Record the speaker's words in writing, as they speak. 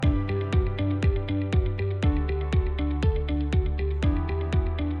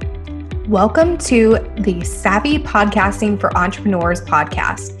Welcome to the Savvy Podcasting for Entrepreneurs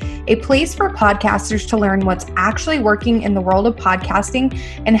podcast, a place for podcasters to learn what's actually working in the world of podcasting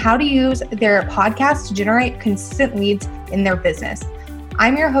and how to use their podcast to generate consistent leads in their business.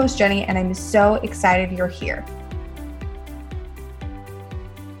 I'm your host, Jenny, and I'm so excited you're here.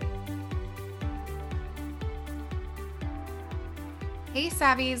 Hey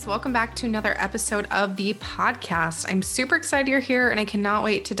Savvies, welcome back to another episode of the podcast. I'm super excited you're here and I cannot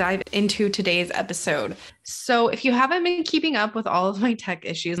wait to dive into today's episode. So if you haven't been keeping up with all of my tech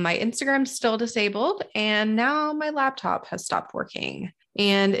issues, my Instagram's still disabled and now my laptop has stopped working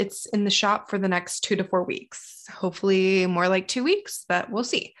and it's in the shop for the next 2 to 4 weeks. Hopefully more like 2 weeks, but we'll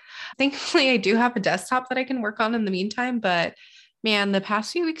see. Thankfully, I do have a desktop that I can work on in the meantime, but man, the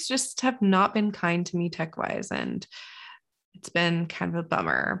past few weeks just have not been kind to me tech-wise, and it's been kind of a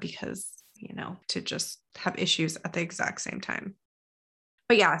bummer because, to just have issues at the exact same time.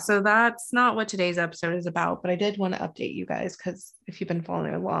 But yeah, so that's not what today's episode is about, but I did want to update you guys because if you've been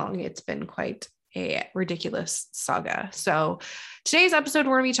following along, it's been quite a ridiculous saga. So today's episode,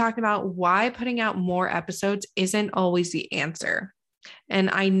 we're going to be talking about why putting out more episodes isn't always the answer. And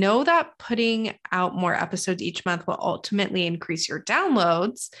I know that putting out more episodes each month will ultimately increase your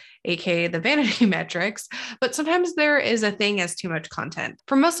downloads, aka the vanity metrics, but sometimes there is a thing as too much content.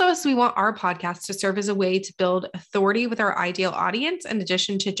 For most of us, we want our podcast to serve as a way to build authority with our ideal audience in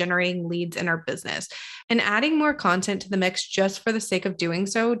addition to generating leads in our business. And adding more content to the mix just for the sake of doing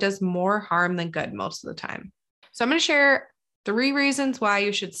so does more harm than good most of the time. So I'm going to share 3 reasons why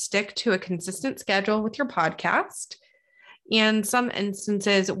you should stick to a consistent schedule with your podcast, and some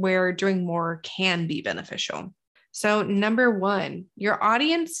instances where doing more can be beneficial. So number 1, your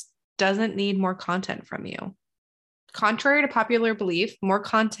audience doesn't need more content from you. Contrary to popular belief, more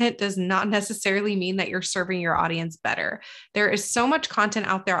content does not necessarily mean that you're serving your audience better. There is so much content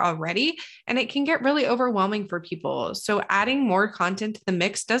out there already, and it can get really overwhelming for people. So adding more content to the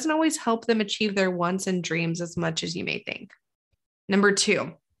mix doesn't always help them achieve their wants and dreams as much as you may think. Number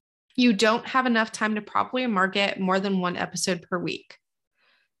 2, you don't have enough time to properly market more than 1 episode per week.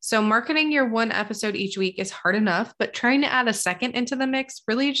 So marketing your 1 episode each week is hard enough, but trying to add a second into the mix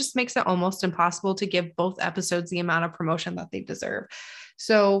really just makes it almost impossible to give both episodes the amount of promotion that they deserve.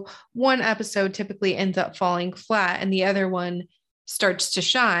 So 1 episode typically ends up falling flat and the other one starts to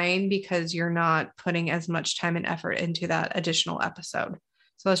shine because you're not putting as much time and effort into that additional episode.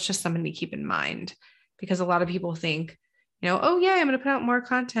 So that's just something to keep in mind, because a lot of people think, oh yeah, I'm going to put out more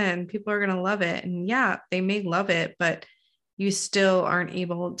content. People are going to love it. And yeah, they may love it, but you still aren't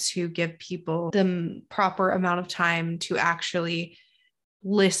able to give people the proper amount of time to actually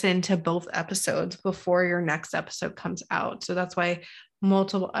listen to both episodes before your next episode comes out. So that's why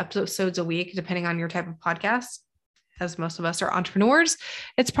multiple episodes a week, depending on your type of podcast, as most of us are entrepreneurs,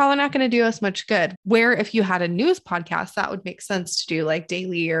 it's probably not going to do us much good. Where if you had a news podcast, that would make sense to do like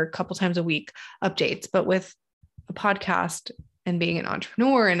daily or a couple times a week updates. But with a podcast and being an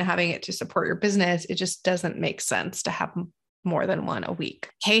entrepreneur and having it to support your business, it just doesn't make sense to have more than 1 a week.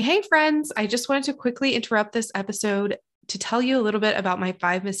 Hey, friends. I just wanted to quickly interrupt this episode to tell you a little bit about my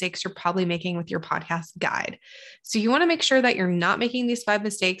 5 mistakes you're probably making with your podcast guide. So you want to make sure that you're not making these 5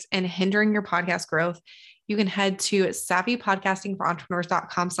 mistakes and hindering your podcast growth. You can head to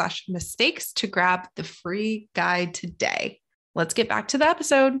savvypodcastingforentrepreneurs.com/mistakes to grab the free guide today. Let's get back to the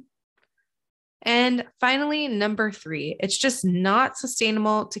episode. And finally, number 3, it's just not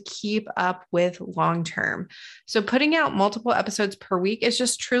sustainable to keep up with long-term. So putting out multiple episodes per week is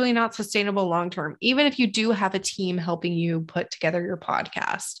just truly not sustainable long-term, even if you do have a team helping you put together your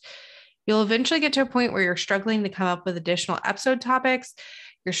podcast. You'll eventually get to a point where you're struggling to come up with additional episode topics.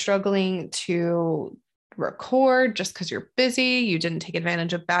 You're struggling to record just because you're busy. You didn't take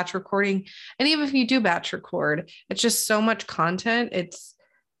advantage of batch recording. And even if you do batch record, it's just so much content. It's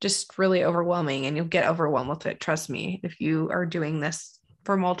just really overwhelming and you'll get overwhelmed with it. Trust me, if you are doing this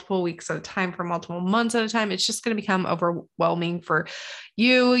for multiple weeks at a time, for multiple months at a time, it's just going to become overwhelming for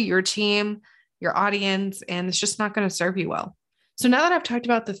you, your team, your audience, and it's just not going to serve you well. So now that I've talked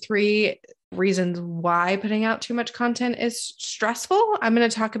about the 3 reasons why putting out too much content is stressful, I'm going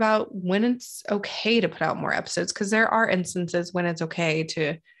to talk about when it's okay to put out more episodes, because there are instances when it's okay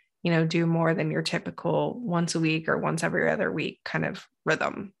to do more than your typical once a week or once every other week kind of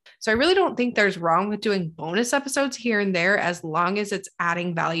rhythm. So I really don't think there's wrong with doing bonus episodes here and there, as long as it's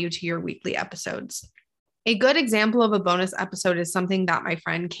adding value to your weekly episodes. A good example of a bonus episode is something that my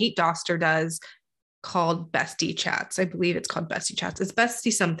friend Kate Doster does called Bestie Chats. I believe it's called Bestie Chats. It's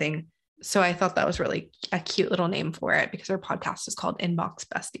Bestie something. So I thought that was really a cute little name for it because her podcast is called Inbox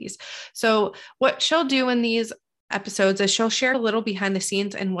Besties. So what she'll do in these episodes is she'll share a little behind the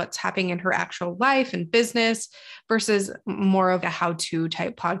scenes and what's happening in her actual life and business versus more of a how-to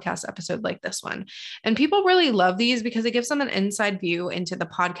type podcast episode like this one. And people really love these because it gives them an inside view into the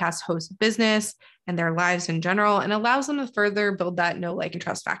podcast host business and their lives in general, and allows them to further build that know, like, and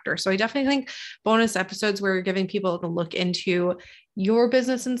trust factor. So I definitely think bonus episodes where you're giving people to look into your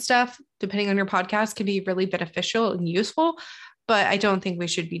business and stuff, depending on your podcast, can be really beneficial and useful. But I don't think we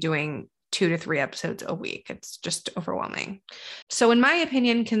should be doing 2 to 3 episodes a week. It's just overwhelming. So in my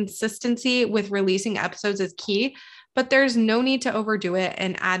opinion, consistency with releasing episodes is key, but there's no need to overdo it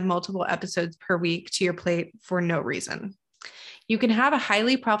and add multiple episodes per week to your plate for no reason. You can have a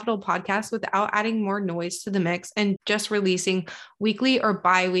highly profitable podcast without adding more noise to the mix and just releasing weekly or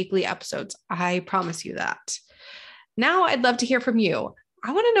bi-weekly episodes. I promise you that. Now I'd love to hear from you.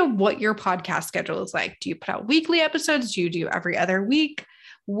 I want to know what your podcast schedule is like. Do you put out weekly episodes? Do you do every other week?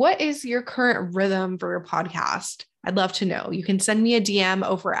 What is your current rhythm for your podcast? I'd love to know. You can send me a DM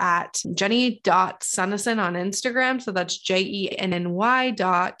over at jenny.sunnison on Instagram. So that's JENNY.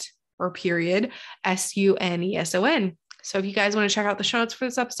 SUNESON. So if you guys want to check out the show notes for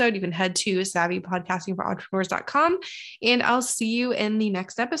this episode, you can head to savvypodcastingforentrepreneurs.com, and I'll see you in the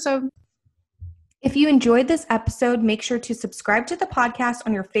next episode. If you enjoyed this episode, make sure to subscribe to the podcast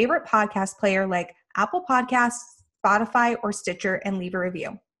on your favorite podcast player like Apple Podcasts, Spotify, or Stitcher, and leave a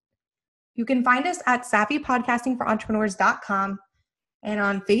review. You can find us at savvypodcastingforentrepreneurs.com and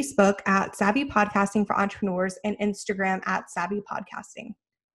on Facebook at Savvy Podcasting for Entrepreneurs and Instagram at Savvy Podcasting.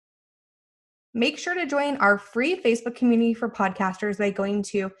 Make sure to join our free Facebook community for podcasters by going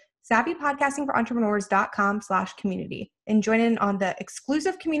to savvypodcastingforentrepreneurs.com/community and join in on the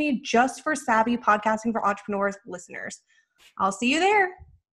exclusive community just for Savvy Podcasting for Entrepreneurs listeners. I'll see you there.